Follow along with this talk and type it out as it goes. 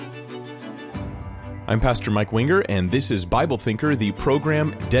I'm Pastor Mike Winger, and this is Bible Thinker, the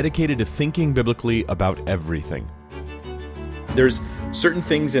program dedicated to thinking biblically about everything. There's certain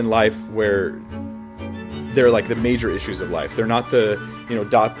things in life where they're like the major issues of life. They're not the,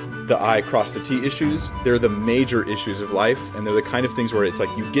 dot the I, cross the T issues. They're the major issues of life, and they're the kind of things where it's like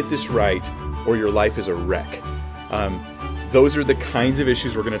you get this right or your life is a wreck. Those are the kinds of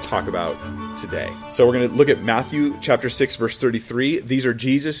issues we're going to talk about today. So we're going to look at Matthew chapter 6, verse 33. These are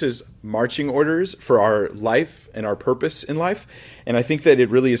Jesus's marching orders for our life and our purpose in life. And I think that it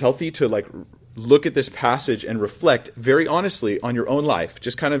really is healthy to look at this passage and reflect very honestly on your own life.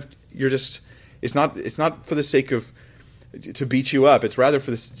 It's not for the sake of to beat you up. It's rather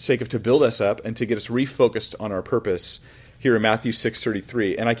for the sake of to build us up and to get us refocused on our purpose here in Matthew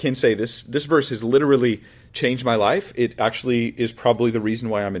 6:33. And I can say this verse has literally changed my life. It actually is probably the reason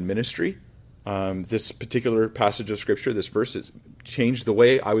why I'm in ministry. This particular passage of Scripture, this verse, has changed the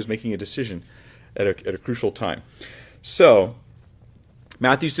way I was making a decision at a crucial time. So,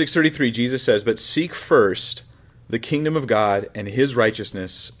 Matthew 6:33, Jesus says, "But seek first the kingdom of God and His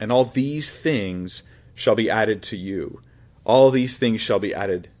righteousness, and all these things shall be added to you." All these things shall be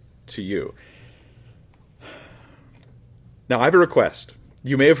added to you. Now, I have a request.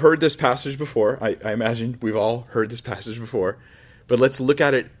 You may have heard this passage before. I imagine we've all heard this passage before. But let's look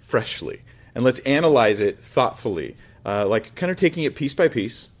at it freshly. And let's analyze it thoughtfully. Kind of taking it piece by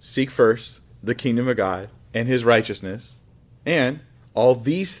piece. Seek first the kingdom of God and His righteousness. And all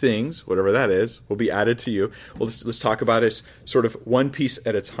these things, whatever that is, will be added to you. Well, let's talk about it sort of one piece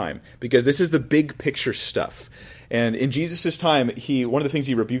at a time. Because this is the big picture stuff. And in Jesus' time, one of the things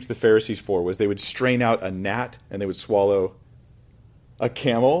He rebuked the Pharisees for was they would strain out a gnat and they would swallow a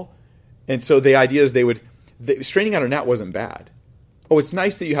camel. And so the idea is straining out a gnat wasn't bad. Oh, it's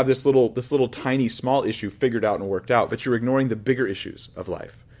nice that you have this little tiny small issue figured out and worked out, but you're ignoring the bigger issues of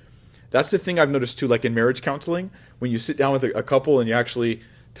life. That's the thing I've noticed too, like in marriage counseling, when you sit down with a couple and you actually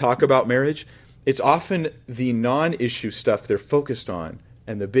talk about marriage, it's often the non-issue stuff they're focused on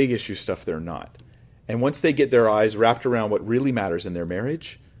and the big issue stuff they're not. And once they get their eyes wrapped around what really matters in their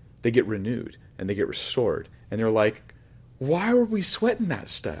marriage, they get renewed and they get restored. And they're like, why are we sweating that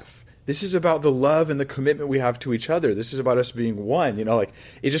stuff? This is about the love and the commitment we have to each other. This is about us being one.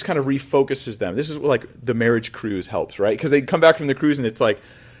 It just kind of refocuses them. This is like the marriage cruise helps, right? Because they come back from the cruise and it's like,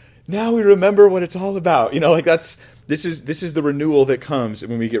 now we remember what it's all about. This is the renewal that comes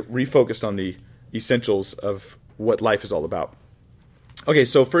when we get refocused on the essentials of what life is all about. Okay,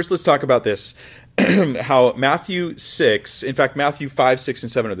 so first let's talk about this. How Matthew 6, in fact, Matthew 5, 6,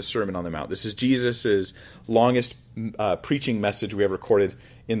 and 7 are the Sermon on the Mount. This is Jesus' longest preaching message we have recorded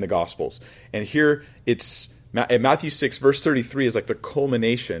in the Gospels. And here Matthew 6, verse 33 is like the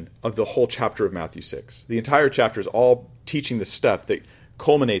culmination of the whole chapter of Matthew 6. The entire chapter is all teaching the stuff that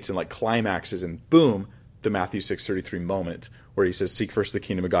culminates in climaxes and boom, the Matthew 6:33 moment where He says, seek first the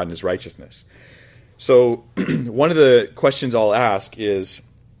kingdom of God and His righteousness. So one of the questions I'll ask is,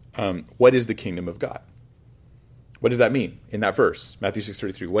 what is the kingdom of God? What does that mean in that verse, Matthew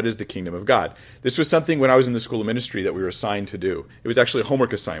 6:33? What is the kingdom of God? This was something when I was in the school of ministry that we were assigned to do. It was actually a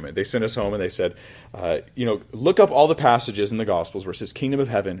homework assignment. They sent us home and they said, look up all the passages in the Gospels where it says kingdom of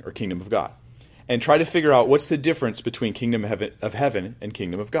heaven or kingdom of God, and try to figure out what's the difference between kingdom of heaven and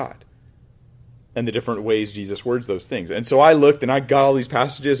kingdom of God, and the different ways Jesus words those things. And so I looked and I got all these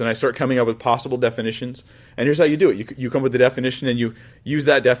passages and I start coming up with possible definitions. And here's how you do it. You come with the definition and you use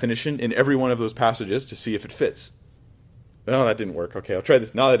that definition in every one of those passages to see if it fits. No, that didn't work. Okay, I'll try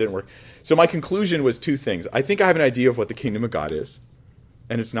this. No, that didn't work. So my conclusion was two things. I think I have an idea of what the kingdom of God is.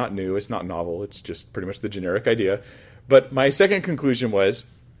 And it's not new. It's not novel. It's just pretty much the generic idea. But my second conclusion was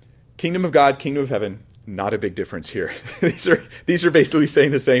kingdom of God, kingdom of heaven, not a big difference here. These are basically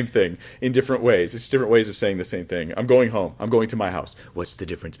saying the same thing in different ways. It's different ways of saying the same thing. I'm going home. I'm going to my house. What's the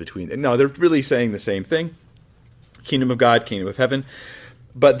difference between them? No, they're really saying the same thing. Kingdom of God, kingdom of heaven.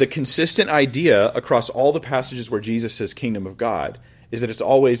 But the consistent idea across all the passages where Jesus says kingdom of God is that it's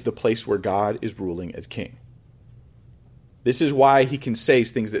always the place where God is ruling as king. This is why He can say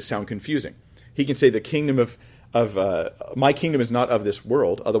things that sound confusing. He can say the kingdom of my kingdom is not of this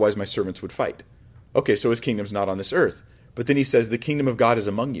world, otherwise my servants would fight. Okay, so His kingdom's not on this earth. But then He says the kingdom of God is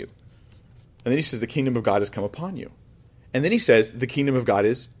among you. And then He says the kingdom of God has come upon you. And then He says the kingdom of God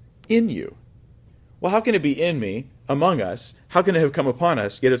is in you. Well, how can it be in me, among us? How can it have come upon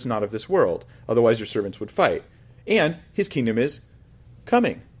us, yet it's not of this world? Otherwise your servants would fight. And His kingdom is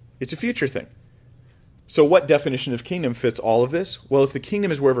coming. It's a future thing. So what definition of kingdom fits all of this? Well, if the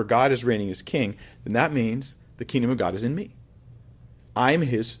kingdom is wherever God is reigning as king, then that means the kingdom of God is in me. I'm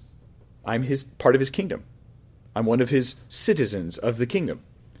his part of His kingdom. I'm one of His citizens of the kingdom.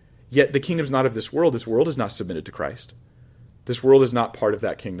 Yet the kingdom's not of this world. This world is not submitted to Christ. This world is not part of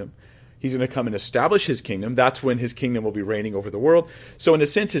that kingdom. He's going to come and establish his kingdom. That's when his kingdom will be reigning over the world. So in a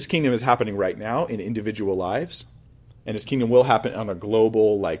sense, his kingdom is happening right now in individual lives. And his kingdom will happen on a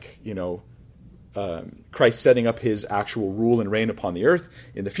global, Christ setting up his actual rule and reign upon the earth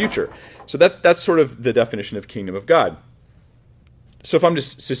in the future. So that's sort of the definition of kingdom of God. So if I'm to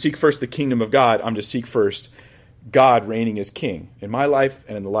seek first the kingdom of God, I'm to seek first God reigning as king in my life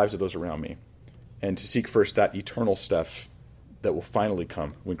and in the lives of those around me. And to seek first that eternal stuff that will finally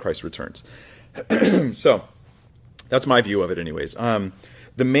come when Christ returns. So that's my view of it anyways.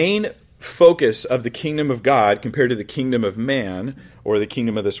 The main focus of the kingdom of God compared to the kingdom of man or the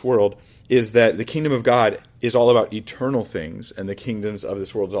kingdom of this world is that the kingdom of God is all about eternal things and the kingdoms of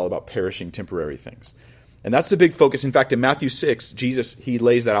this world is all about perishing temporary things. And that's the big focus. In fact, in Matthew 6, Jesus, he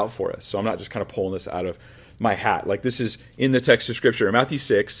lays that out for us. So I'm not just kind of pulling this out of my hat. Like this is in the text of Scripture. In Matthew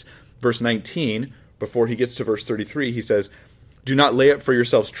 6, verse 19, before he gets to verse 33, he says, "Do not lay up for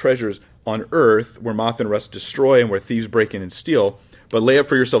yourselves treasures on earth where moth and rust destroy and where thieves break in and steal, but lay up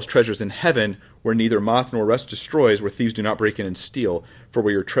for yourselves treasures in heaven where neither moth nor rust destroys, where thieves do not break in and steal. For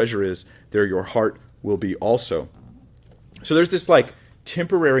where your treasure is, there your heart will be also." So there's this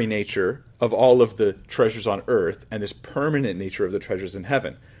temporary nature of all of the treasures on earth and this permanent nature of the treasures in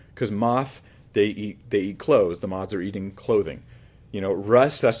heaven. Because moth, they eat clothes. The moths are eating clothing.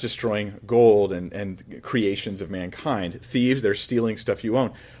 Rust, that's destroying gold and creations of mankind. Thieves, they're stealing stuff you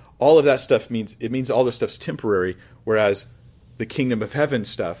own. All of that stuff means all this stuff's temporary, whereas the kingdom of heaven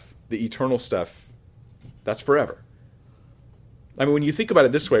stuff, the eternal stuff, that's forever. I mean, when you think about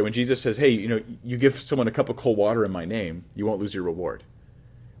it this way, when Jesus says, hey, you give someone a cup of cold water in my name, you won't lose your reward.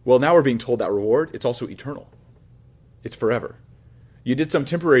 Well, now we're being told that reward, it's also eternal. It's forever. You did some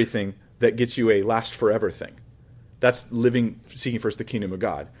temporary thing that gets you a last forever thing. That's seeking first the kingdom of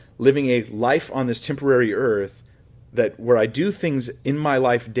God. Living a life on this temporary earth where I do things in my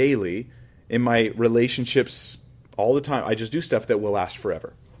life daily, in my relationships all the time. I just do stuff that will last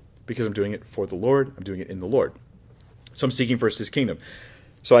forever because I'm doing it for the Lord. I'm doing it in the Lord. So I'm seeking first his kingdom.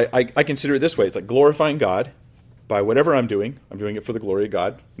 So I consider it this way. It's like glorifying God by whatever I'm doing. I'm doing it for the glory of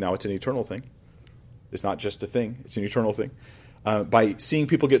God. Now it's an eternal thing. It's not just a thing. It's an eternal thing. By seeing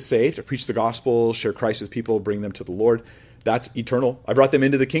people get saved, I preach the gospel, share Christ with people, bring them to the Lord. That's eternal. I brought them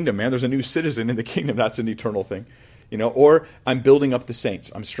into the kingdom, man. There's a new citizen in the kingdom. That's an eternal thing. Or I'm building up the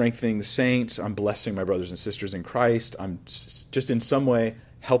saints. I'm strengthening the saints. I'm blessing my brothers and sisters in Christ. I'm just in some way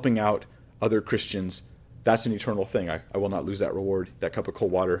helping out other Christians. That's an eternal thing. I will not lose that reward, that cup of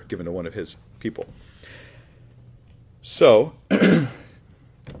cold water given to one of his people. So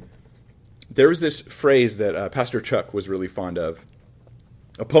there was this phrase that Pastor Chuck was really fond of,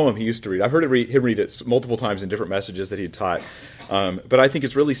 a poem he used to read. I've heard him read it multiple times in different messages that he taught. But I think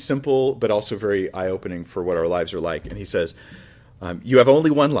it's really simple, but also very eye-opening for what our lives are like. And he says, "You have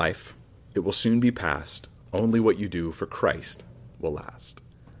only one life. It will soon be past. Only what you do for Christ will last."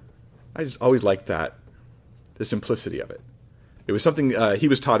 I just always liked that, the simplicity of it. It was something he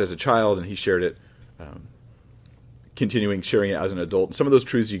was taught as a child, and he shared it, continuing sharing it as an adult. Some of those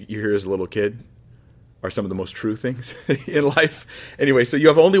truths you hear as a little kid are some of the most true things in life. Anyway, so you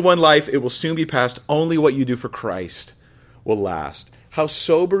have only one life. It will soon be past. Only what you do for Christ will last. How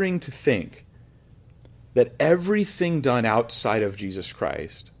sobering to think that everything done outside of Jesus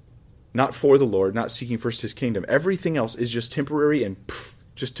Christ, not for the Lord, not seeking first his kingdom, everything else is just temporary and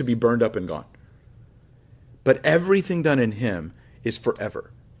just to be burned up and gone. But everything done in him is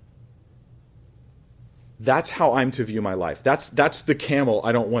forever. That's how I'm to view my life. That's the camel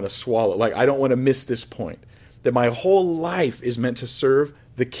I don't want to swallow. I don't want to miss this point. That my whole life is meant to serve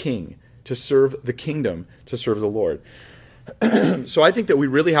the King, to serve the kingdom, to serve the Lord. So I think that we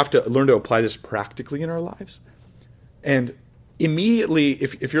really have to learn to apply this practically in our lives. And immediately,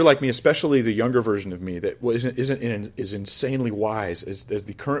 if you're like me, especially the younger version of me that isn't as insanely wise as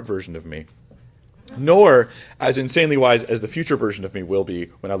the current version of me, nor as insanely wise as the future version of me will be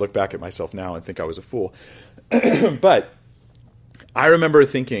when I look back at myself now and think I was a fool. But I remember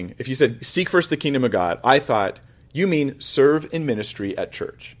thinking, if you said, seek first the kingdom of God, I thought, you mean serve in ministry at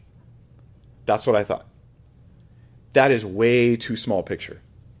church. That's what I thought. That is way too small a picture.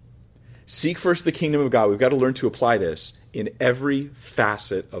 Seek first the kingdom of God. We've got to learn to apply this in every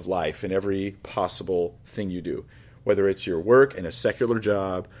facet of life, in every possible thing you do, whether it's your work and a secular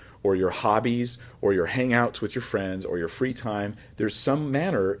job, or your hobbies, or your hangouts with your friends, or your free time. There's some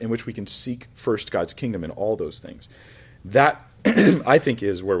manner in which we can seek first God's kingdom in all those things. That, I think,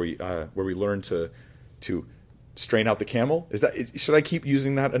 is where we learn to strain out the camel. Should I keep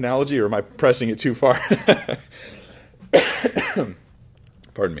using that analogy, or am I pressing it too far?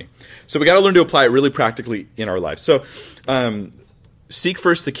 Pardon me. So we got to learn to apply it really practically in our lives. So seek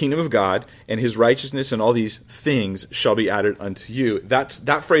first the kingdom of God and his righteousness, and all these things shall be added unto you.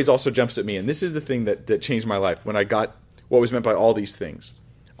 That phrase also jumps at me, and this is the thing that changed my life when I got what was meant by all these things.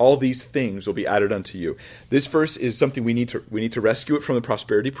 All these things will be added unto you. This verse is something we need to rescue it from the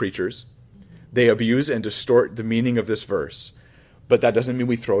prosperity preachers. They abuse and distort the meaning of this verse, but that doesn't mean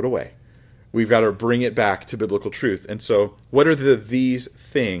we throw it away. We've got to bring it back to biblical truth. And so, what are these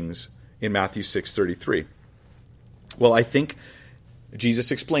things in Matthew 6:33? Well, I think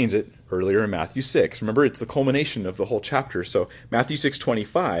Jesus explains it earlier in Matthew 6. Remember, it's the culmination of the whole chapter. So Matthew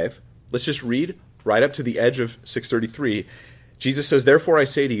 6:25, let's just read right up to the edge of 6:33. Jesus says, "Therefore I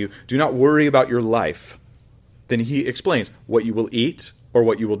say to you, do not worry about your life." Then he explains what you will eat or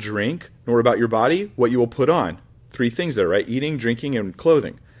what you will drink, nor about your body what you will put on. 3 things there, right? Eating, drinking, and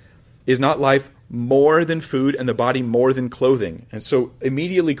clothing. Is not life more than food, and the body more than clothing? And so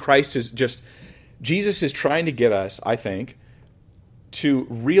immediately Jesus is trying to get us, I think, to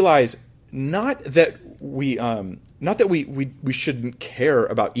realize not that we shouldn't care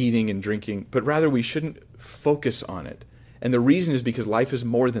about eating and drinking, but rather we shouldn't focus on it. And the reason is because life is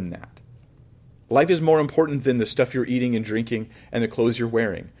more than that. Life is more important than the stuff you're eating and drinking and the clothes you're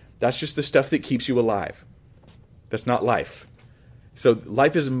wearing. That's just the stuff that keeps you alive. That's not life. So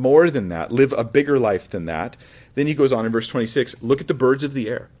life is more than that. Live a bigger life than that. Then he goes on in verse 26, look at the birds of the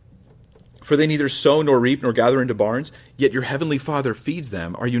air. For they neither sow nor reap nor gather into barns, yet your heavenly Father feeds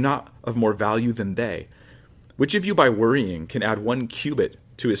them. Are you not of more value than they? Which of you by worrying can add 1 cubit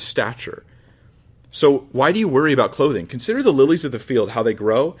to his stature? So why do you worry about clothing? Consider the lilies of the field, how they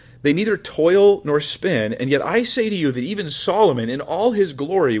grow. They neither toil nor spin, and yet I say to you that even Solomon in all his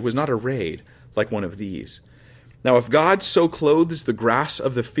glory was not arrayed like one of these. Now if God so clothes the grass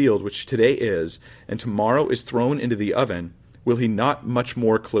of the field, which today is, and tomorrow is thrown into the oven, will he not much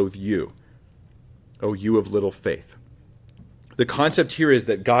more clothe you, O you of little faith? The concept here is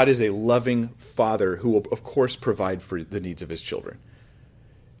that God is a loving Father who will, of course, provide for the needs of his children.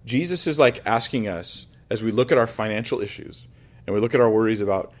 Jesus is like asking us, as we look at our financial issues, and we look at our worries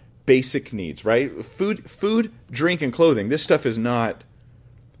about basic needs, right? Food, drink, and clothing. This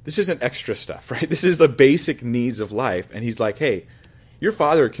isn't extra stuff, right? This is the basic needs of life. And he's like, hey, your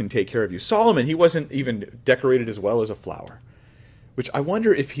Father can take care of you. Solomon, he wasn't even decorated as well as a flower, which I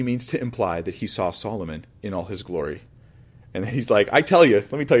wonder if he means to imply that he saw Solomon in all his glory. And then he's like, let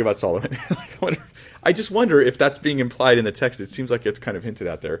me tell you about Solomon. I just wonder if that's being implied in the text. It seems like it's kind of hinted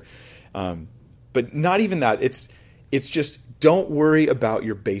at there. But not even that. It's just, don't worry about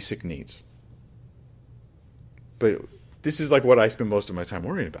your basic needs. But this is like what I spend most of my time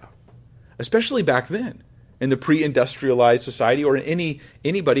worrying about, especially back then in the pre-industrialized society, or in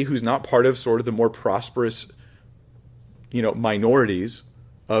anybody who's not part of sort of the more prosperous, minorities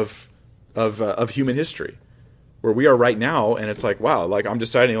of human history, where we are right now. And it's like, wow, like I'm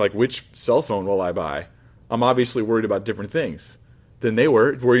deciding like which cell phone will I buy? I'm obviously worried about different things than they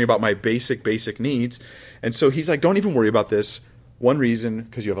were, worrying about my basic needs. And so he's like, don't even worry about this. One reason,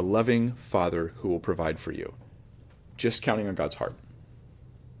 because you have a loving Father who will provide for you. Just counting on God's heart.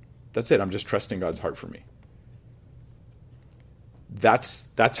 That's it. I'm just trusting God's heart for me.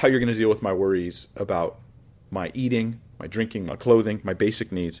 That's how you're going to deal with my worries about my eating, my drinking, my clothing, my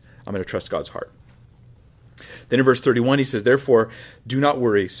basic needs. I'm going to trust God's heart. Then in verse 31, he says, therefore, do not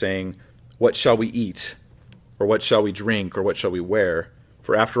worry, saying, what shall we eat? Or what shall we drink? Or what shall we wear?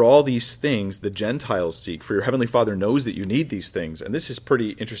 For after all these things the Gentiles seek. For your heavenly Father knows that you need these things. And this is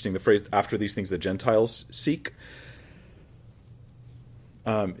pretty interesting, the phrase, after these things the Gentiles seek.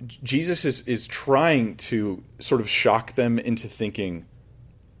 Jesus is trying to sort of shock them into thinking,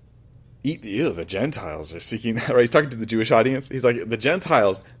 the Gentiles are seeking that, right? He's talking to the Jewish audience. He's like, the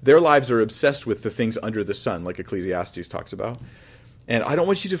Gentiles, their lives are obsessed with the things under the sun, like Ecclesiastes talks about. And I don't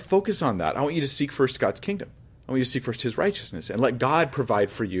want you to focus on that. I want you to seek first God's kingdom. I want you to seek first his righteousness and let God provide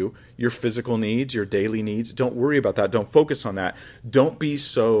for you your physical needs, your daily needs. Don't worry about that. Don't focus on that. Don't be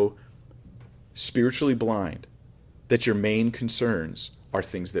so spiritually blind that your main concerns are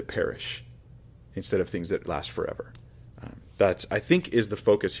things that perish instead of things that last forever. That, I think, is the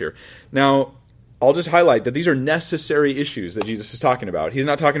focus here. Now, I'll just highlight that these are necessary issues that Jesus is talking about. He's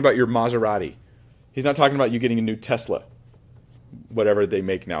not talking about your Maserati. He's not talking about you getting a new Tesla, whatever they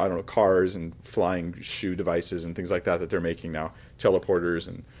make now. I don't know, cars and flying shoe devices and things like that they're making now. Teleporters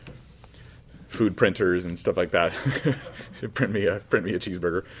and food printers and stuff like that. print me a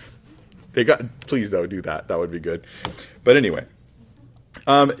cheeseburger. Please, though, do that. That would be good. But anyway.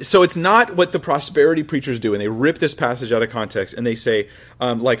 So it's not what the prosperity preachers do, and they rip this passage out of context, and they say,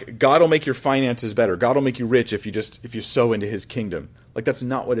 like, God will make your finances better. God will make you rich if you sow into his kingdom. Like, that's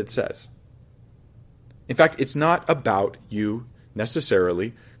not what it says. In fact, it's not about you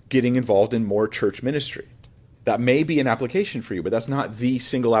necessarily getting involved in more church ministry. That may be an application for you, but that's not the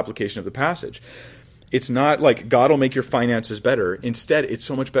single application of the passage. It's not like God will make your finances better. Instead, it's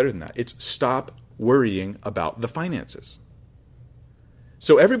so much better than that. It's stop worrying about the finances.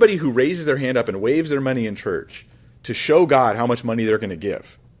 So everybody who raises their hand up and waves their money in church to show God how much money they're going to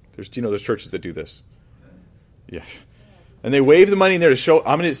give. There's churches that do this. Yeah. And they wave the money in there to show,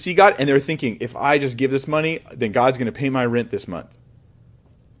 I'm going to see God. And they're thinking, if I just give this money, then God's going to pay my rent this month.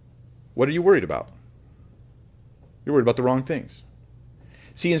 What are you worried about? You're worried about the wrong things.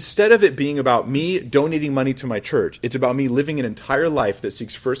 See, instead of it being about me donating money to my church, it's about me living an entire life that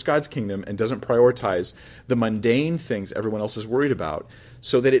seeks first God's kingdom and doesn't prioritize the mundane things everyone else is worried about,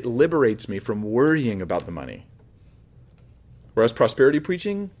 so that it liberates me from worrying about the money. Whereas prosperity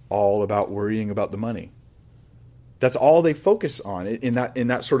preaching, all about worrying about the money. That's all they focus on in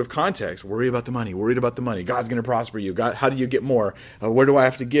that sort of context. Worry about the money. Worried about the money. God's going to prosper you. God, how do you get more? Where do I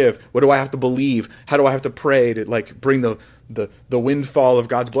have to give? What do I have to believe? How do I have to pray to bring the windfall of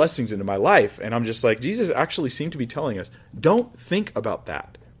God's blessings into my life? And I'm just like, Jesus actually seemed to be telling us, don't think about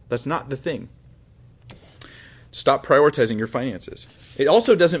that. That's not the thing. Stop prioritizing your finances. It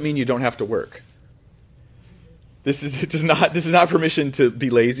also doesn't mean you don't have to work. This is not permission to be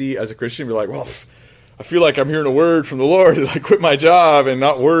lazy as a Christian. Be like, well, I feel like I'm hearing a word from the Lord to quit my job and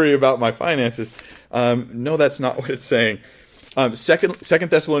not worry about my finances. No, that's not what it's saying. Second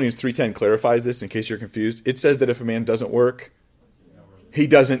Thessalonians 3:10 clarifies this in case you're confused. It says that if a man doesn't work, he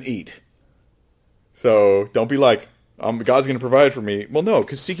doesn't eat. So don't be like, God's going to provide for me. Well, no,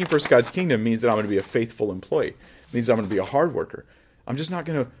 because seeking first God's kingdom means that I'm going to be a faithful employee. It means I'm going to be a hard worker. I'm just not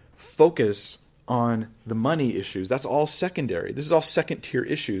going to focus on the money issues. That's all secondary. This is all second tier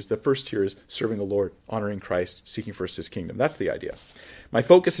issues. The first tier is serving the Lord, honoring Christ, seeking first his kingdom. That's the idea. My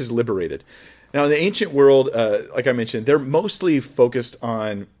focus is liberated. Now, in the ancient world, like I mentioned, they're mostly focused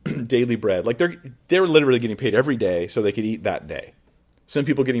on daily bread. Like they're literally getting paid every day so they could eat that day. Some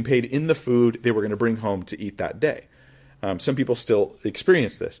people getting paid in the food they were going to bring home to eat that day. Some people still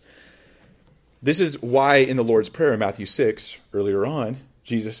experience this. This is why in the Lord's Prayer in Matthew 6, earlier on,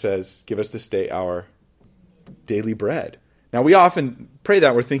 Jesus says, give us this day our daily bread. Now, we often pray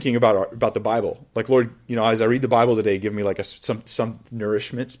that we're thinking about the Bible. Like, Lord, as I read the Bible today, give me like some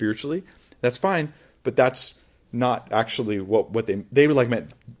nourishment spiritually. That's fine, but that's not actually what they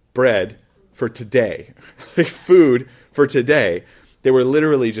meant bread for today, food for today. They were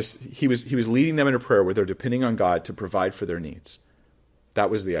literally he was leading them in a prayer where they're depending on God to provide for their needs.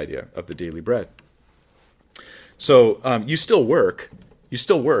 That was the idea of the daily bread. So you still work, you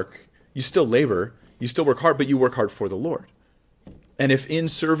still labor, you still work hard, but you work hard for the Lord. And if in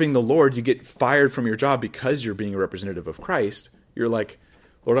serving the Lord you get fired from your job because you're being a representative of Christ, you're like,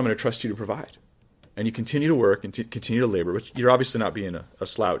 Lord, I'm going to trust you to provide. And you continue to work and continue to labor, which you're obviously not being a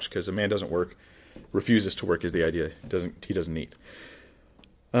slouch, because a man doesn't work, refuses to work is the idea. He doesn't eat.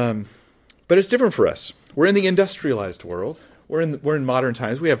 But it's different for us. We're in the industrialized world. We're in modern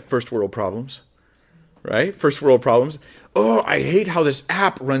times. We have first world problems, right? First world problems. Oh, I hate how this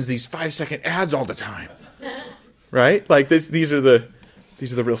app runs these 5-second ads all the time, right? Like these are the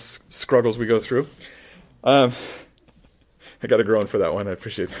real struggles we go through. I got a groan for that one. I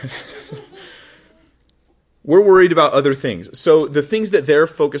appreciate that. We're worried about other things. So the things that they're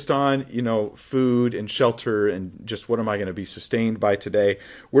focused on, food and shelter and just what am I going to be sustained by today?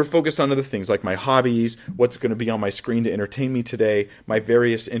 We're focused on other things like my hobbies, what's going to be on my screen to entertain me today, my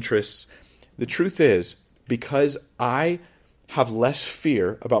various interests. The truth is, because I have less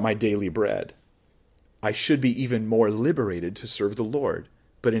fear about my daily bread, I should be even more liberated to serve the Lord.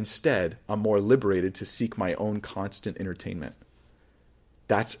 But instead, I'm more liberated to seek my own constant entertainment.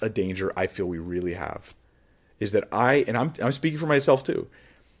 That's a danger I feel we really have. Is that I'm speaking for myself too.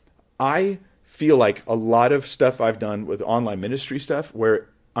 I feel like a lot of stuff I've done with online ministry stuff where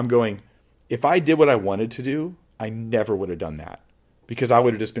I'm going, if I did what I wanted to do, I never would have done that. Because I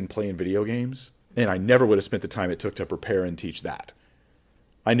would have just been playing video games, and I never would have spent the time it took to prepare and teach that.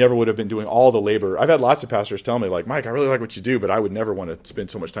 I never would have been doing all the labor. I've had lots of pastors tell me, like, Mike, I really like what you do, but I would never want to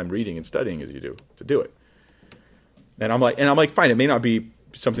spend so much time reading and studying as you do to do it. And I'm like, fine, it may not be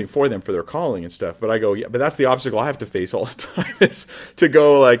something for them for their calling and stuff, but I go, yeah, but that's the obstacle I have to face all the time is to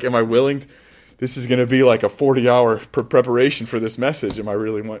go like, am I willing this is going to be like a 40-hour preparation for this message. Am I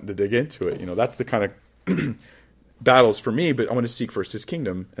really wanting to dig into it? That's the kind of battles for me, but I want to seek first his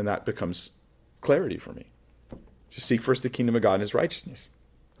kingdom, and that becomes clarity for me. Just seek first the kingdom of God and his righteousness.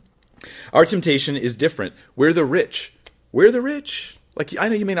 Our temptation is different. We're the rich. Like, I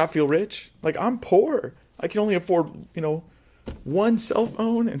know you may not feel rich. Like, I'm poor. I can only afford, one cell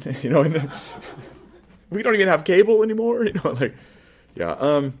phone, and and we don't even have cable anymore.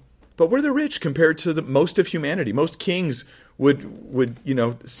 Yeah. But we're the rich compared to the most of humanity. Most kings would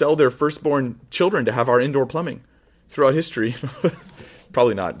sell their firstborn children to have our indoor plumbing throughout history.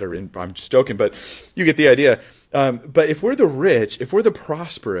 Probably not. I'm just joking, but you get the idea. But if we're the rich, if we're the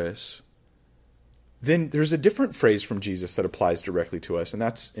prosperous, then there's a different phrase from Jesus that applies directly to us, and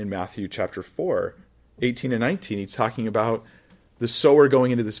that's in Matthew chapter 4, 18 and 19. He's talking about the sower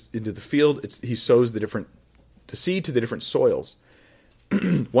going into the field. He sows the seed to the different soils.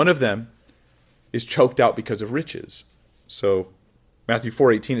 One of them is choked out because of riches. So Matthew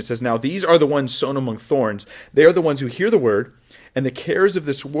 4:18, it says, "Now these are the ones sown among thorns. They are the ones who hear the word, and the cares of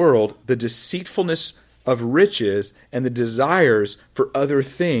this world, the deceitfulness of riches, and the desires for other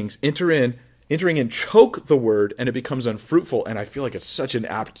things entering in, choke the word, and it becomes unfruitful." And I feel like it's such an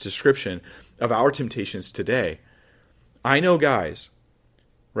apt description of our temptations today. I know guys,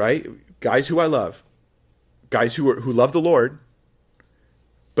 right? Guys who I love, guys who love the Lord,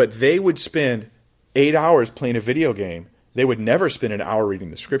 but they would spend 8 hours playing a video game. They would never spend an hour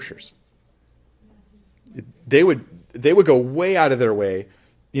reading the scriptures. They would go way out of their way,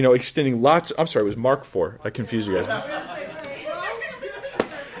 extending lots. I'm sorry, it was Mark 4. I confused you guys.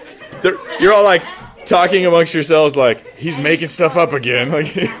 You're all like talking amongst yourselves like, he's making stuff up again.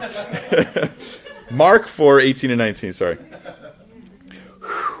 Mark 4, 18 and 19, sorry.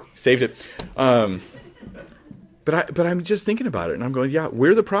 Saved it. But I'm just thinking about it, and I'm going, yeah,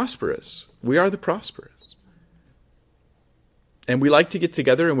 we're the prosperous. We are the prosperous. And we like to get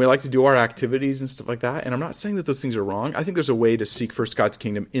together, and we like to do our activities and stuff like that. And I'm not saying that those things are wrong. I think there's a way to seek first God's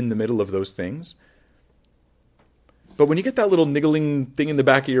kingdom in the middle of those things. But when you get that little niggling thing in the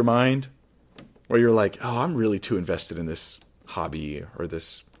back of your mind, where you're like, oh, I'm really too invested in this hobby or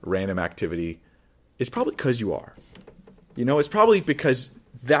this random activity, it's probably because you are. It's probably because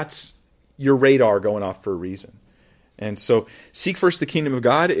that's your radar going off for a reason. And so seek first the kingdom of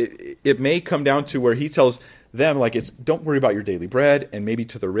God. It may come down to where he tells them, don't worry about your daily bread. And maybe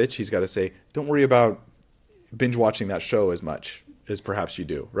to the rich, he's got to say, don't worry about binge watching that show as much as perhaps you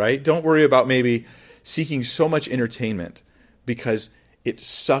do, right? Don't worry about maybe seeking so much entertainment because it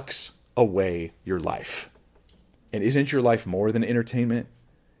sucks away your life. And isn't your life more than entertainment?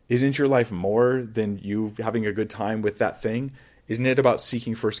 Isn't your life more than you having a good time with that thing? Isn't it about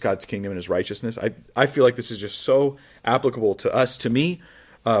seeking first God's kingdom and his righteousness? I feel like this is just so applicable to us. To me,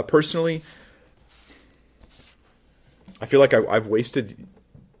 personally, I feel like I've wasted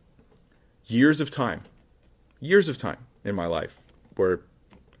years of time in my life where,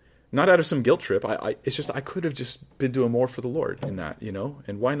 not out of some guilt trip, it's just I could have just been doing more for the Lord in that,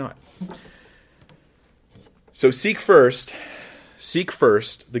 and why not? So seek first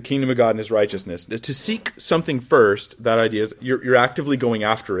the kingdom of God and his righteousness. To seek something first, that idea is you're actively going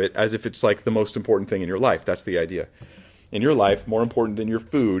after it as if it's like the most important thing in your life. That's the idea. In your life, more important than your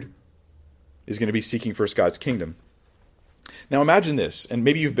food is going to be seeking first God's kingdom. Now imagine this, and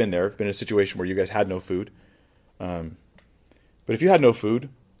maybe you've been in a situation where you guys had no food. But if you had no food,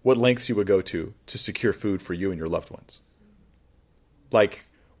 what lengths you would go to secure food for you and your loved ones? Like,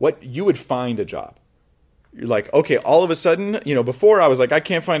 what you would find a job. You're like, okay, all of a sudden, before I was like, I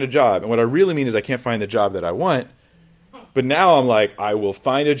can't find a job. And what I really mean is I can't find the job that I want. But now I'm like, I will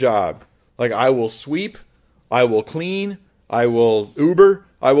find a job. Like, I will sweep, I will clean, I will Uber,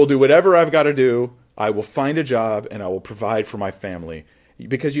 I will do whatever I've got to do. I will find a job and I will provide for my family.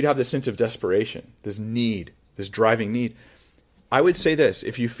 Because you'd have this sense of desperation, this need, this driving need. I would say this,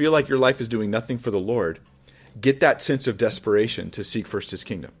 if you feel like your life is doing nothing for the Lord, get that sense of desperation to seek first his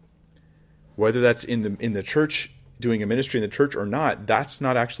kingdom. Whether that's in the church, doing a ministry in the church or not, that's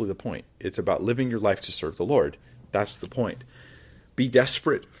not actually the point. It's about living your life to serve the Lord. That's the point. Be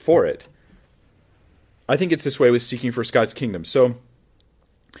desperate for it. I think it's this way with seeking first God's kingdom. So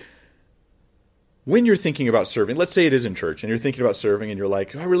when you're thinking about serving, let's say it is in church, and you're thinking about serving, and you're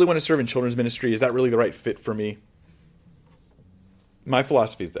like, I really want to serve in children's ministry. Is that really the right fit for me? My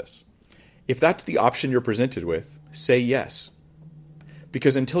philosophy is this. If that's the option you're presented with, say yes.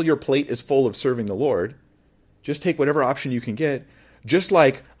 Because until your plate is full of serving the Lord, just take whatever option you can get. Just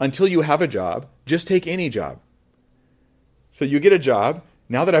like until you have a job, just take any job. So you get a job.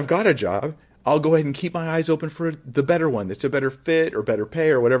 Now that I've got a job, I'll go ahead and keep my eyes open for the better one that's a better fit or better pay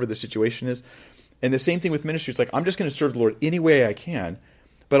or whatever the situation is. And the same thing with ministry. It's like, I'm just going to serve the Lord any way I can,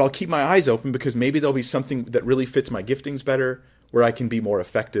 but I'll keep my eyes open because maybe there'll be something that really fits my giftings better where I can be more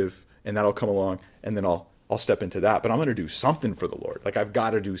effective, and that'll come along, and then I'll step into that. But I'm going to do something for the Lord. Like, I've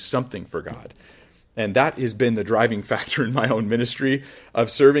got to do something for God. And that has been the driving factor in my own ministry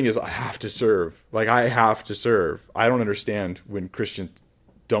of serving is I have to serve. Like I have to serve. I don't understand when Christians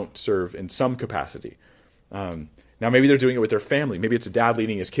don't serve in some capacity. Now maybe they're doing it with their family. Maybe it's a dad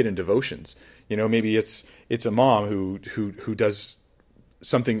leading his kid in devotions. Maybe it's a mom who does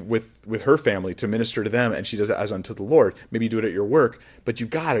something with her family to minister to them, and she does it as unto the Lord. Maybe you do it at your work, but you've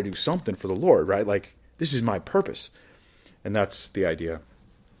got to do something for the Lord, right? Like this is my purpose. And that's the idea.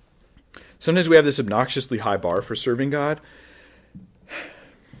 Sometimes we have this obnoxiously high bar for serving God.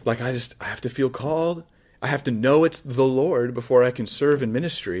 Like I have to feel called. I have to know it's the Lord before I can serve in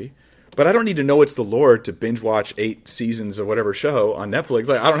ministry. But I don't need to know it's the Lord to binge watch 8 seasons of whatever show on Netflix.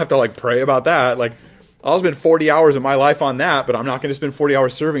 Like I don't have to pray about that. Like I'll spend 40 hours of my life on that, but I'm not going to spend 40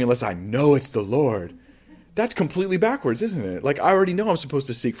 hours serving unless I know it's the Lord. That's completely backwards, isn't it? Like I already know I'm supposed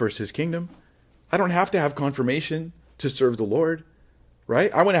to seek first his kingdom. I don't have to have confirmation to serve the Lord.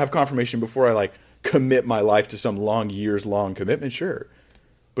 Right? I want to have confirmation before I commit my life to some years long commitment, sure.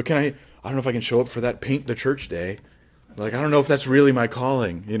 But I don't know if I can show up for that paint the church day. I don't know if that's really my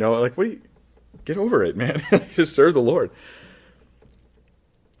calling, get over it, man. Just serve the Lord.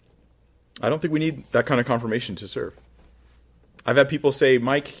 I don't think we need that kind of confirmation to serve. I've had people say,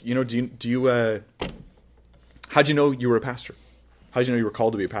 Mike, how'd you know you were a pastor? How'd you know you were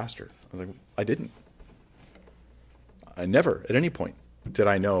called to be a pastor? I was like, I didn't. I never, at any point, did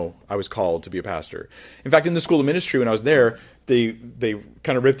I know I was called to be a pastor. In fact, in the school of ministry, when I was there, they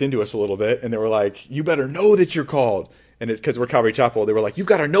kind of ripped into us a little bit, and they were like, you better know that you're called. And it's because we're Calvary Chapel. They were like, you've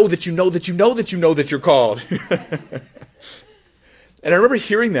got to know that you know that you know that you know that you're called. And I remember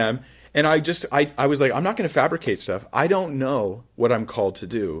hearing them, and I was like, I'm not going to fabricate stuff. I don't know what I'm called to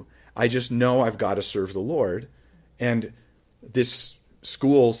do. I just know I've got to serve the Lord. And this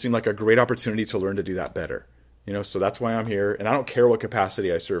school seemed like a great opportunity to learn to do that better. So that's why I'm here. And I don't care what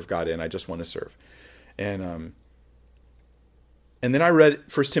capacity I serve God in. I just want to serve. And then I read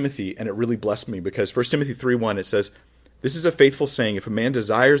 1 Timothy, and it really blessed me because 1 Timothy 3:1, it says, this is a faithful saying. If a man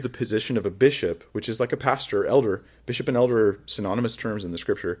desires the position of a bishop, which is like a pastor, elder, bishop and elder are synonymous terms in the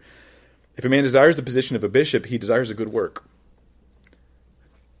scripture. If a man desires the position of a bishop, he desires a good work.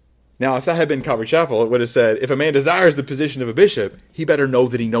 Now, if that had been Calvary Chapel, it would have said, if a man desires the position of a bishop, he better know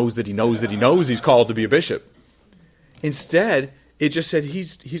that he knows that he knows that he knows he's called to be a bishop. Instead, it just said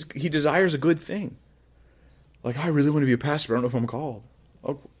he desires a good thing. I really want to be a pastor, but I don't know if I'm called.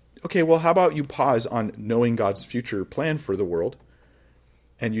 Okay, well, how about you pause on knowing God's future plan for the world,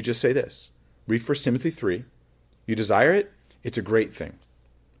 and you just say this. Read 1 Timothy 3. You desire it, it's a great thing.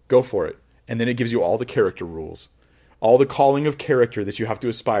 Go for it. And then it gives you all the character rules, all the calling of character that you have to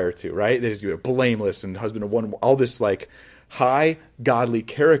aspire to, right? That is blameless and husband of one, all this high godly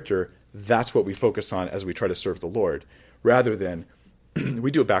character. That's what we focus on as we try to serve the Lord, rather than we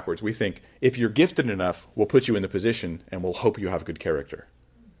do it backwards. We think if you're gifted enough, we'll put you in the position and we'll hope you have good character.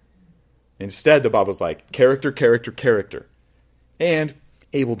 Instead, the Bible's like character, character, character, and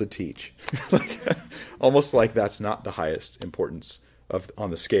able to teach. Almost like that's not the highest importance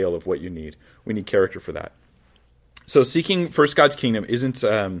on the scale of what you need. We need character for that. So seeking first God's kingdom isn't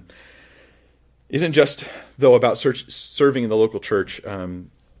just though about serving in the local church.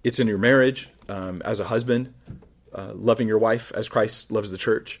 It's in your marriage, as a husband, loving your wife as Christ loves the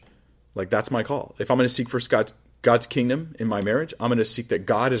church. That's my call. If I'm going to seek first God's kingdom in my marriage, I'm going to seek that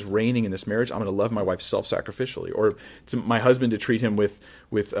God is reigning in this marriage. I'm going to love my wife self-sacrificially, or to my husband to treat him with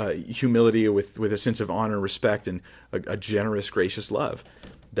humility, with a sense of honor, respect, and a generous, gracious love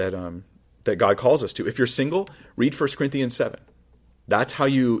that God calls us to. If you're single, read 1 Corinthians 7. That's how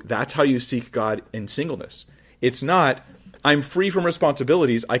you seek God in singleness. It's not, I'm free from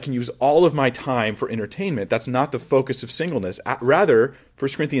responsibilities. I can use all of my time for entertainment. That's not the focus of singleness. Rather,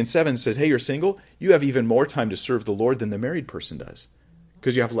 1 Corinthians 7 says, hey, you're single. You have even more time to serve the Lord than the married person does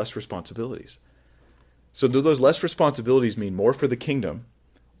because you have less responsibilities. So do those less responsibilities mean more for the kingdom,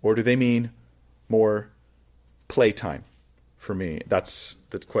 or do they mean more playtime for me? That's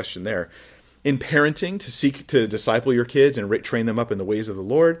the question there. In parenting, to seek to disciple your kids and train them up in the ways of the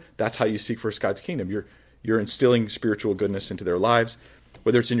Lord, that's how you seek first God's kingdom. You're instilling spiritual goodness into their lives,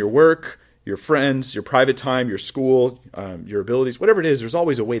 whether it's in your work, your friends, your private time, your school, your abilities, whatever it is, there's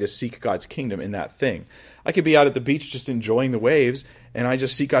always a way to seek God's kingdom in that thing. I could be out at the beach just enjoying the waves, and I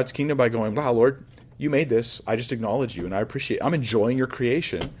just seek God's kingdom by going, wow, Lord, you made this. I just acknowledge you, and I appreciate it. I'm enjoying your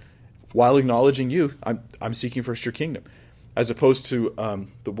creation while acknowledging you. I'm seeking first your kingdom. As opposed to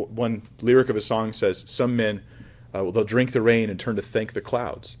the one lyric of a song says, some men, they'll drink the rain and turn to thank the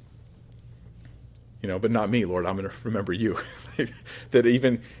clouds. But not me, Lord. I'm going to remember you. That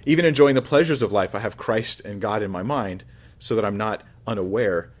even enjoying the pleasures of life, I have Christ and God in my mind so that I'm not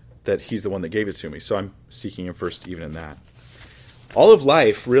unaware that he's the one that gave it to me. So I'm seeking him first even in that. All of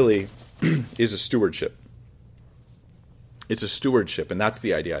life really is a stewardship. It's a stewardship, and that's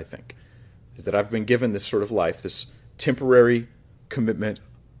the idea, I think, is that I've been given this sort of life, this temporary commitment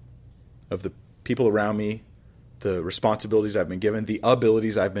of the people around me, the responsibilities I've been given, the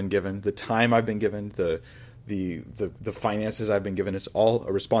abilities I've been given, the time I've been given, the finances I've been given. It's all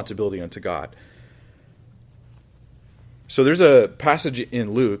a responsibility unto God. So there's a passage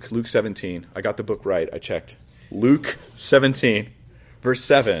in Luke 17. I got the book right. I checked. Luke 17, verse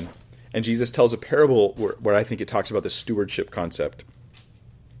 7. And Jesus tells a parable where I think it talks about the stewardship concept.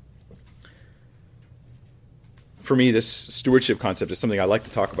 For me, this stewardship concept is something I like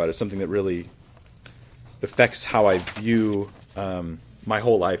to talk about. It's something that really affects how I view my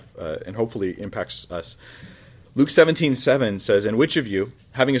whole life and hopefully impacts us. Luke 17:7 says, "And which of you,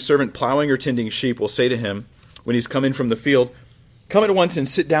 having a servant plowing or tending sheep, will say to him, when he's come in from the field, 'Come at once and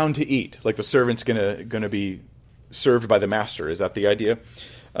sit down to eat,'" like the servant's gonna be served by the master. Is that the idea?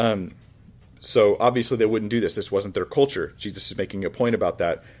 So obviously they wouldn't do this. This wasn't their culture. Jesus is making a point about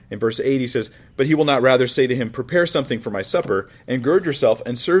that. In verse 8 he says, "But he will not rather say to him, 'Prepare something for my supper, and gird yourself,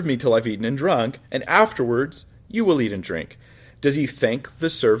 and serve me till I've eaten and drunk, and afterwards you will eat and drink.' Does he thank the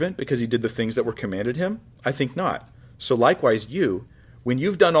servant because he did the things that were commanded him? I think not. So likewise you, when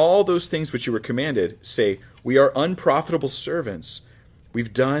you've done all those things which you were commanded, say, 'We are unprofitable servants.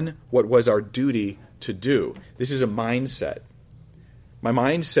 We've done what was our duty to do.'" This is a mindset. My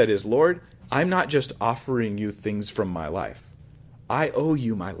mindset is, Lord, I'm not just offering you things from my life. I owe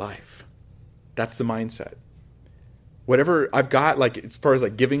you my life. That's the mindset. Whatever I've got, like as far as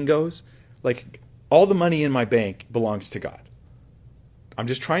like giving goes, like all the money in my bank belongs to God. I'm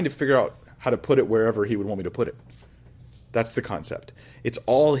just trying to figure out how to put it wherever he would want me to put it. That's the concept. It's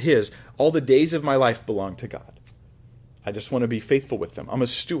all his. All the days of my life belong to God. I just want to be faithful with them. I'm a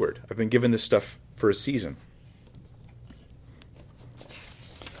steward. I've been given this stuff for a season.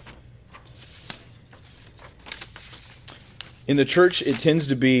 In the church, it tends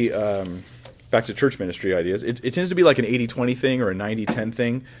to be, back to church ministry ideas, it tends to be like an 80-20 thing or a 90-10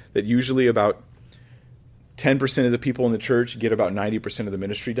 thing, that usually about 10% of the people in the church get about 90% of the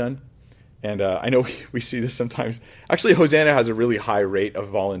ministry done. And I know we see this sometimes. Actually, Hosanna has a really high rate of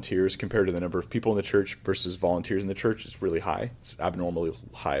volunteers compared to the number of people in the church versus volunteers in the church. It's really high. It's abnormally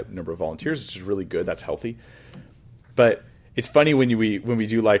high number of volunteers, which is really good. That's healthy. But it's funny when we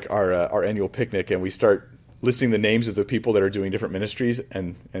do like our annual picnic and we start listing the names of the people that are doing different ministries,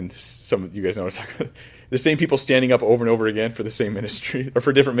 and some of you guys know what I'm talking about. The same people standing up over and over again for the same ministry or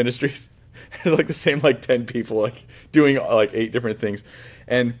for different ministries. It's like the same like 10 people like doing like 8 different things,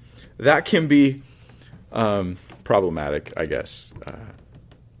 and that can be problematic, I guess.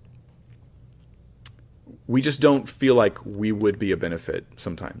 We just don't feel like we would be a benefit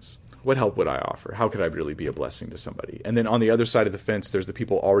sometimes. What help would I offer? How could I really be a blessing to somebody? And then on the other side of the fence, there's the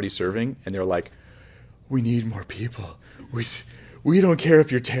people already serving, and they're like, we need more people. We don't care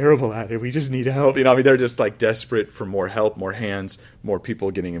if you're terrible at it. We just need help. You know, I mean, they're just like desperate for more help, more hands, more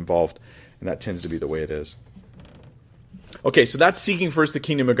people getting involved. And that tends to be the way it is. Okay, so that's seeking first the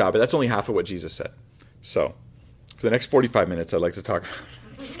kingdom of God, but that's only half of what Jesus said. So for the next 45 minutes, I'd like to talk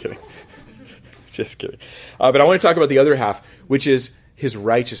about just kidding. Just kidding. But I want to talk about the other half, which is his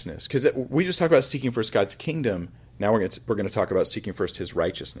righteousness. Because we just talked about seeking first God's kingdom. Now we're going to talk about seeking first his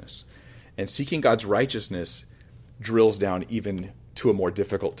righteousness. And seeking God's righteousness drills down even to a more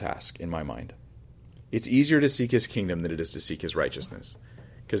difficult task in my mind. It's easier to seek his kingdom than it is to seek his righteousness,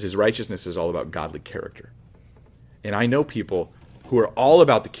 because his righteousness is all about godly character. And I know people who are all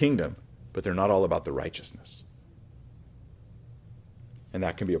about the kingdom, but they're not all about the righteousness. And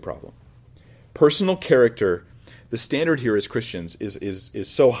that can be a problem. Personal character, the standard here as Christians is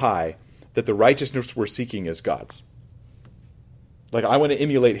so high that the righteousness we're seeking is God's. Like, I want to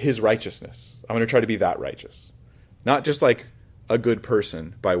emulate his righteousness. I want to try to be that righteous. Not just like a good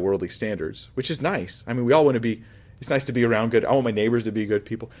person by worldly standards, which is nice. I mean, we all want to be, it's nice to be around good. I want my neighbors to be good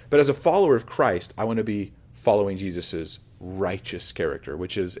people. But as a follower of Christ, I want to be following Jesus's righteous character,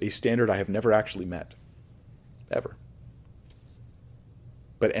 which is a standard I have never actually met. Ever.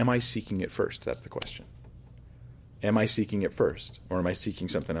 But am I seeking it first? That's the question. Am I seeking it first? Or am I seeking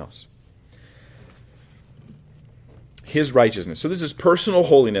something else? His righteousness. So this is personal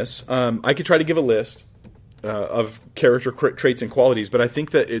holiness. I could try to give a list of character traits and qualities, but I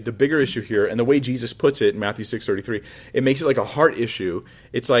think that the bigger issue here, and the way Jesus puts it in Matthew 6:33, it makes it like a heart issue.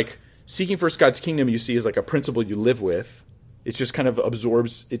 It's like seeking first God's kingdom, you see, is like a principle you live with. It just kind of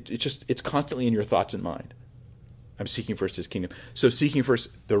absorbs, it's constantly in your thoughts and mind. I'm seeking first his kingdom. So seeking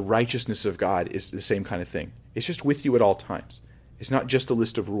first the righteousness of God is the same kind of thing. It's just with you at all times. It's not just a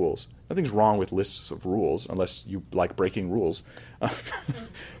list of rules. Nothing's wrong with lists of rules unless you like breaking rules.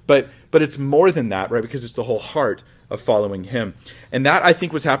 But it's more than that, right? Because it's the whole heart of following him. And that, I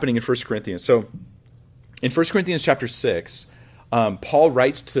think, was happening in 1 Corinthians. So in 1 Corinthians chapter 6, Paul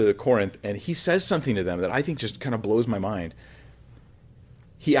writes to Corinth, and he says something to them that I think just kind of blows my mind.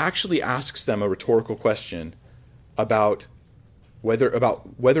 He actually asks them a rhetorical question about whether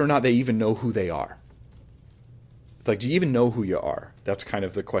or not they even know who they are. It's like, do you even know who you are? That's kind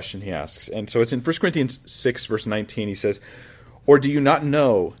of the question he asks. And so it's in 1 Corinthians 6, verse 19. He says, or do you not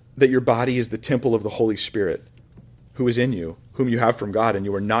know that your body is the temple of the Holy Spirit, who is in you, whom you have from God, and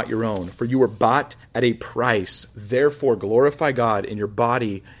you are not your own? For you were bought at a price. Therefore glorify God in your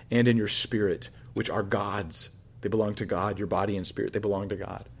body and in your spirit, which are God's. They belong to God. Your body and spirit, they belong to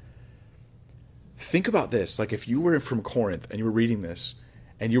God. Think about this. Like if you were from Corinth and you were reading this,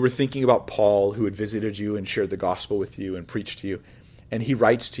 and you were thinking about Paul, who had visited you and shared the gospel with you and preached to you, and he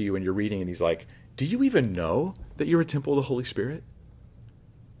writes to you and you're reading, and he's like, do you even know that you're a temple of the Holy Spirit?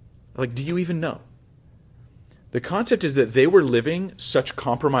 Like, do you even know? The concept is that they were living such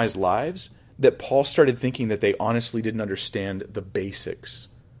compromised lives that Paul started thinking that they honestly didn't understand the basics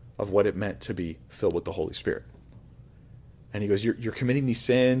of what it meant to be filled with the Holy Spirit. And he goes, you're committing these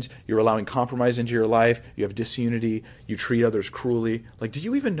sins, you're allowing compromise into your life, you have disunity, you treat others cruelly. Like, do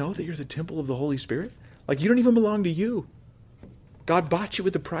you even know that you're the temple of the Holy Spirit? Like, you don't even belong to you. God bought you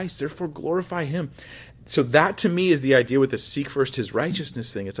with a price, therefore glorify him. So that to me is the idea with the seek first his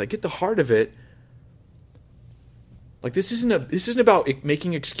righteousness thing. It's like, get the heart of it. Like, this isn't about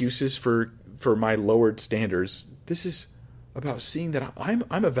making excuses for my lowered standards. This is about seeing that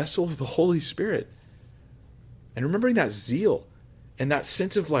I'm a vessel of the Holy Spirit. And remembering that zeal and that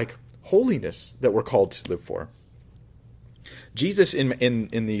sense of like holiness that we're called to live for. Jesus in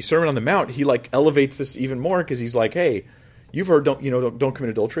the Sermon on the Mount, he like elevates this even more because he's like, hey, you've heard don't commit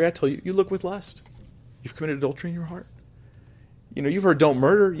adultery. I tell you, you look with lust. You've committed adultery in your heart. You've heard don't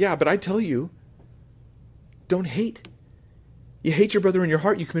murder. Yeah, but I tell you, don't hate. You hate your brother in your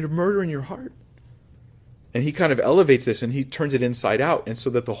heart. You committed murder in your heart. And he kind of elevates this and he turns it inside out. And so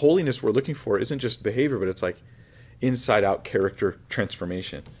that the holiness we're looking for isn't just behavior, but it's like inside out character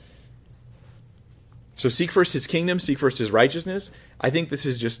transformation. So seek first his kingdom, seek first his righteousness. I think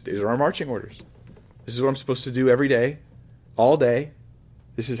these are our marching orders. This is what I'm supposed to do every day, all day.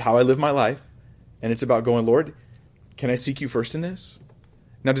 This is how I live my life. And it's about going, Lord, can I seek you first in this?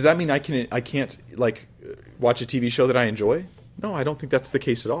 Now, does that mean I can't like watch a TV show that I enjoy? No, I don't think that's the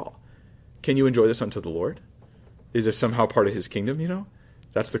case at all. Can you enjoy this unto the Lord? Is this somehow part of his kingdom,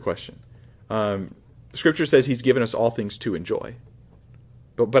 That's the question. Scripture says he's given us all things to enjoy.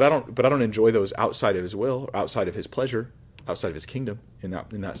 But I don't enjoy those outside of his will, or outside of his pleasure, outside of his kingdom. In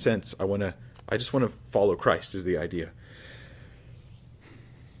that sense, I just want to follow Christ is the idea.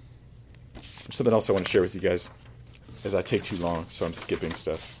 Something else I want to share with you guys as I take too long, so I'm skipping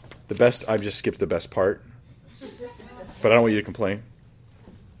stuff. I've just skipped the best part. But I don't want you to complain.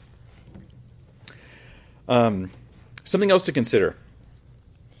 Something else to consider.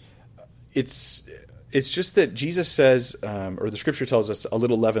 It's just that Jesus says, or the Scripture tells us, a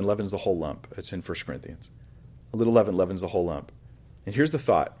little leaven leavens the whole lump. It's in 1 Corinthians. A little leaven leavens the whole lump. And here's the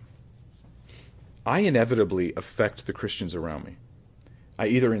thought. I inevitably affect the Christians around me. I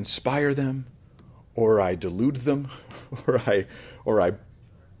either inspire them, or I delude them, or I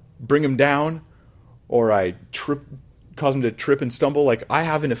bring them down, or I cause them to trip and stumble. Like, I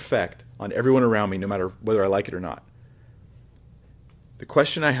have an effect on everyone around me, no matter whether I like it or not. The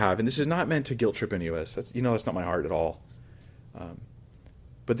question I have, and this is not meant to guilt trip any of us. That's not my heart at all.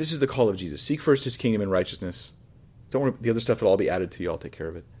 But this is the call of Jesus. Seek first his kingdom and righteousness. Don't worry, the other stuff will all be added to you. I'll take care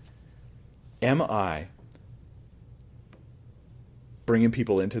of it. Am I bringing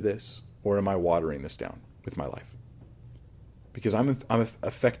people into this, or am I watering this down with my life? Because I'm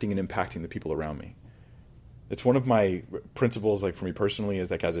affecting and impacting the people around me. It's one of my principles, like for me personally,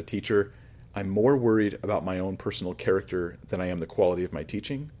 is like as a teacher, I'm more worried about my own personal character than I am the quality of my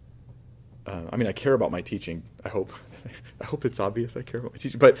teaching. I care about my teaching. I hope it's obvious. I care about my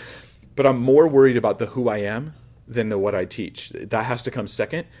teaching, but I'm more worried about the who I am than the what I teach. That has to come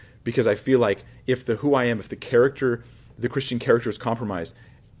second, because I feel like if the who I am, if the character, the Christian character is compromised,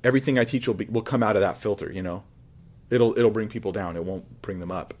 everything I teach will come out of that filter. It'll bring people down. It won't bring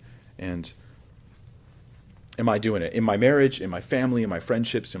them up. And am I doing it in my marriage, in my family, in my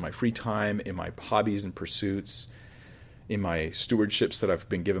friendships, in my free time, in my hobbies and pursuits, in my stewardships that I've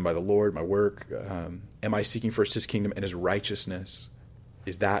been given by the Lord, my work? Am I seeking first his kingdom and his righteousness?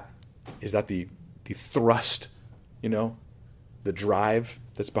 Is that the thrust, the drive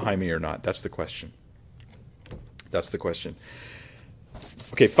that's behind me or not? That's the question.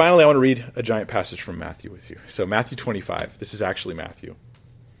 Okay, finally, I want to read a giant passage from Matthew with you. So Matthew 25. This is actually Matthew,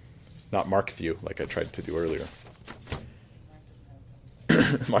 not Mark-thew, like I tried to do earlier.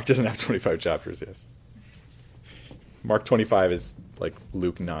 Mark doesn't have 25 chapters, yes. Mark 25 is like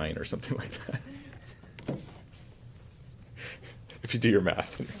Luke 9 or something like that. If you do your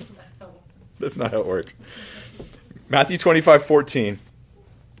math. That's not how it works. Matthew 25:14.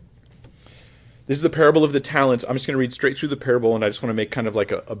 This is the parable of the talents. I'm just going to read straight through the parable, and I just want to make kind of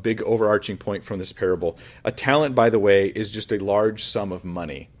like a big overarching point from this parable. A talent, by the way, is just a large sum of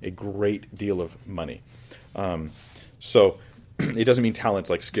money, a great deal of money. So it doesn't mean talents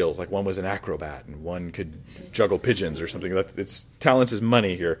like skills, like one was an acrobat and one could juggle pigeons or something. It's talents is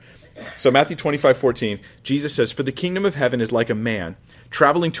money here. So Matthew 25:14, Jesus says, "For the kingdom of heaven is like a man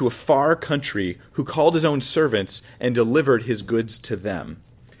traveling to a far country who called his own servants and delivered his goods to them.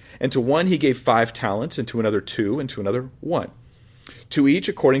 And to one he gave 5 talents, and to another 2, and to another 1. To each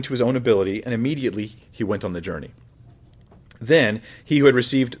according to his own ability, and immediately he went on the journey. Then he who had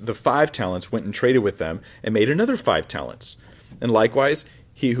received the 5 talents went and traded with them, and made another 5 talents. And likewise,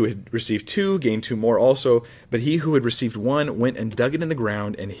 he who had received 2 gained 2 more also, but he who had received 1 went and dug it in the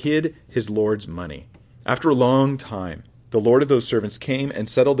ground and hid his Lord's money. After a long time, the Lord of those servants came and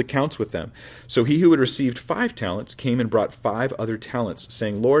settled accounts with them. So he who had received 5 talents came and brought 5 other talents,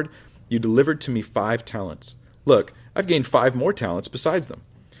 saying, 'Lord, you delivered to me 5 talents. Look, I've gained 5 more talents besides them.'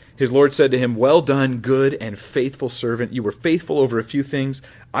 His Lord said to him, 'Well done, good and faithful servant. You were faithful over a few things.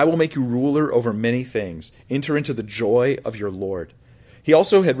 I will make you ruler over many things. Enter into the joy of your Lord.' He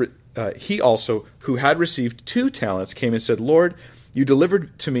also, who had received 2 talents, came and said, 'Lord, you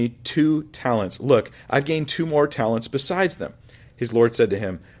delivered to me 2 talents. Look, I've gained 2 more talents besides them.' His Lord said to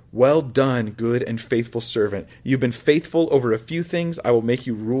him, 'Well done, good and faithful servant. You've been faithful over a few things. I will make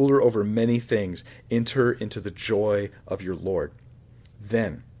you ruler over many things. Enter into the joy of your Lord.'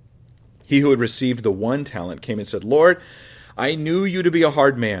 Then he who had received the 1 talent came and said, 'Lord, I knew you to be a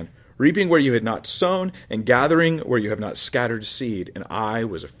hard man, reaping where you had not sown, and gathering where you have not scattered seed, and I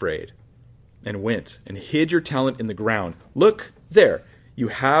was afraid, and went and hid your talent in the ground. Look, there, you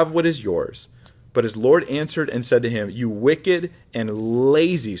have what is yours.' But his Lord answered and said to him, 'You wicked and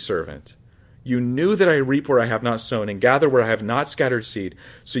lazy servant, you knew that I reap where I have not sown, and gather where I have not scattered seed.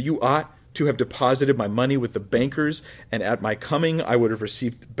 So you ought to have deposited my money with the bankers, and at my coming I would have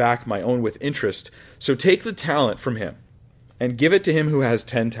received back my own with interest. So take the talent from him, and give it to him who has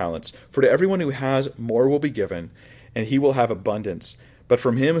 10 talents. For to everyone who has, more will be given, and he will have abundance. But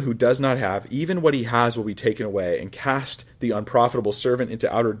from him who does not have, even what he has will be taken away. And cast the unprofitable servant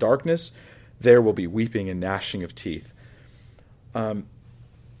into outer darkness. There will be weeping and gnashing of teeth." Obviously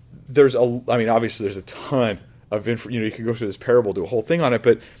there's a ton of you could go through this parable, do a whole thing on it,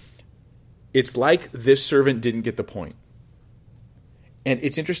 but it's like this servant didn't get the point. And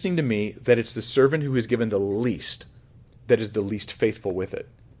it's interesting to me that it's the servant who is given the least that is the least faithful with it.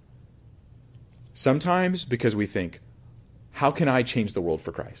 Sometimes because we think, how can I change the world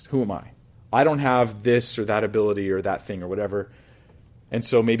for Christ? Who am I? I don't have this or that ability or that thing or whatever. And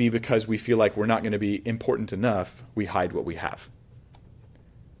so maybe because we feel like we're not going to be important enough, we hide what we have.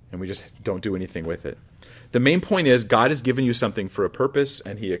 And we just don't do anything with it. The main point is God has given you something for a purpose,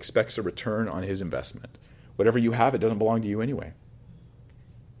 and he expects a return on his investment. Whatever you have, it doesn't belong to you anyway.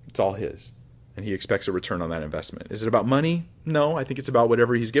 It's all his. And he expects a return on that investment. Is it about money? No, I think it's about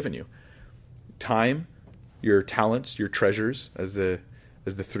whatever he's given you. Time, your talents, your treasures, as the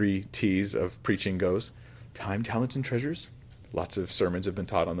 3 T's of preaching goes. Time, talents, and treasures. Lots of sermons have been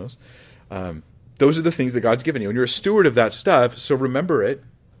taught on those. Those are the things that God's given you. And you're a steward of that stuff, so remember it.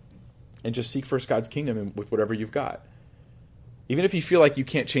 And just seek first God's kingdom with whatever you've got. Even if you feel like you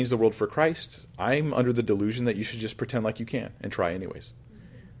can't change the world for Christ, I'm under the delusion that you should just pretend like you can and try anyways.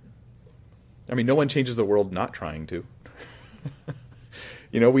 I mean, no one changes the world not trying to.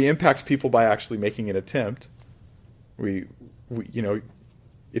 We impact people by actually making an attempt. We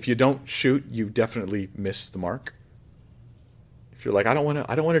if you don't shoot, you definitely miss the mark. If you're like, I don't want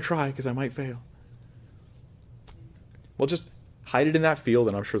to try because I might fail. Well, just hide it in that field,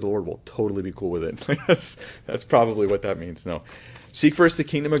 and I'm sure the Lord will totally be cool with it. That's probably what that means. No. Seek first the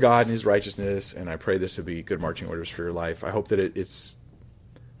kingdom of God and his righteousness, and I pray this will be good marching orders for your life. I hope that it's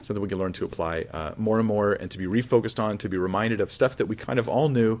something we can learn to apply more and more, and to be refocused on, to be reminded of stuff that we kind of all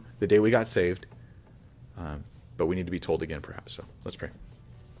knew the day we got saved, but we need to be told again perhaps. So let's pray.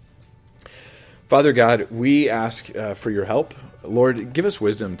 Father God, we ask for your help. Lord, give us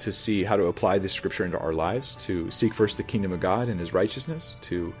wisdom to see how to apply this scripture into our lives, to seek first the kingdom of God and his righteousness,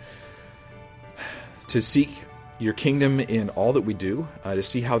 to seek your kingdom in all that we do, to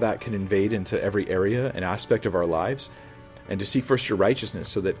see how that can invade into every area and aspect of our lives. and to seek first your righteousness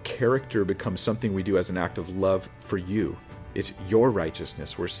so that character becomes something we do as an act of love for you. It's your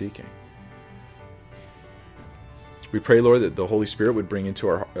righteousness we're seeking. We pray, Lord, that the Holy Spirit would bring into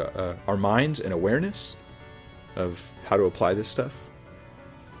our minds an awareness of how to apply this stuff.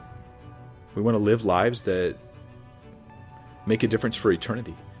 We want to live lives that make a difference for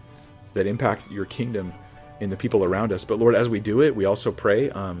eternity, that impact your kingdom in the people around us. But Lord, as we do it, we also pray,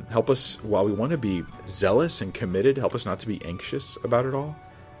 help us, while we want to be zealous and committed, help us not to be anxious about it all.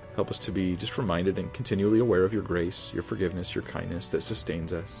 Help us to be just reminded and continually aware of your grace, your forgiveness, your kindness that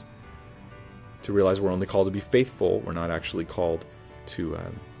sustains us. To realize we're only called to be faithful. We're not actually called to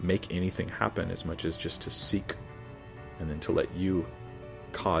make anything happen as much as just to seek and then to let you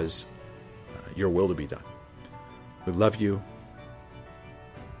cause your will to be done. We love you.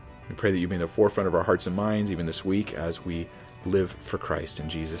 We pray that you be in the forefront of our hearts and minds even this week as we live for Christ. In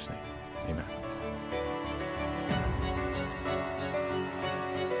Jesus' name, amen.